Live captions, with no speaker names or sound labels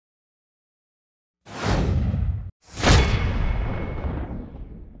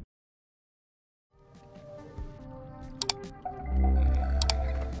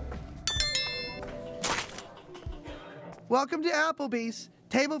welcome to Applebee's.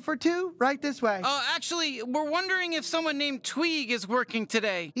 Table for two, right this way. Actually, we're wondering if someone named Tweeg is working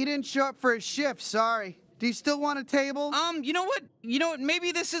today. He didn't show up for his shift, sorry. Do you still want a table? You know what?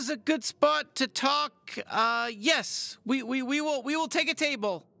 Maybe this is a good spot to talk. Yes, we will take a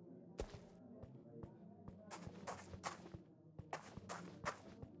table.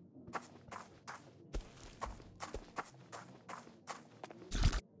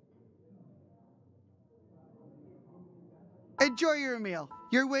 Enjoy your meal.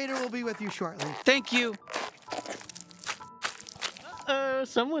 Your waiter will be with you shortly. Thank you.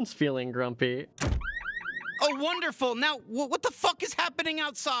 Someone's feeling grumpy. Oh, wonderful. Now, what the fuck is happening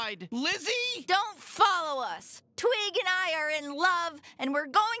outside? Lizzie? Don't follow us. Tweeg and I are in love, and we're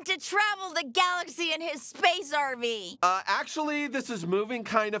going to travel the galaxy in his space RV. Actually, this is moving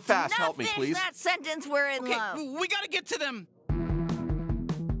kind of fast. Help me, please. That sentence, we're in love. We gotta get to them.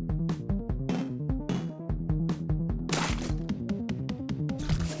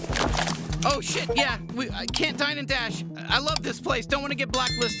 Oh shit, yeah, I can't dine and dash. I love this place, don't want to get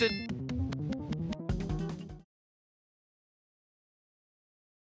blacklisted.